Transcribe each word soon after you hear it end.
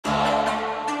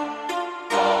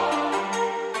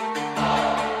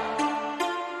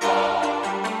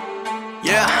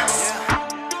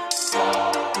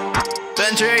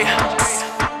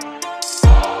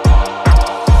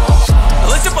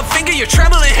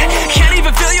Can't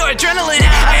even feel your adrenaline.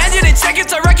 I ended in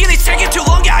seconds, I reckon it's taking too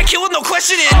long. Yeah, I kill with no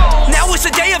questioning. Now it's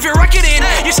the day of your reckoning.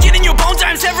 Your skin and your bones,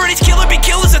 I'm severing. Each killer be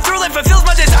killed as a thrill that fulfills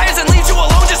my desires and leaves you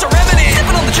alone, just a revenant.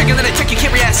 Stepping on the trigger, then I took your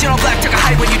can't react. Seen all black, took a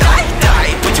hide when you die.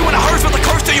 But you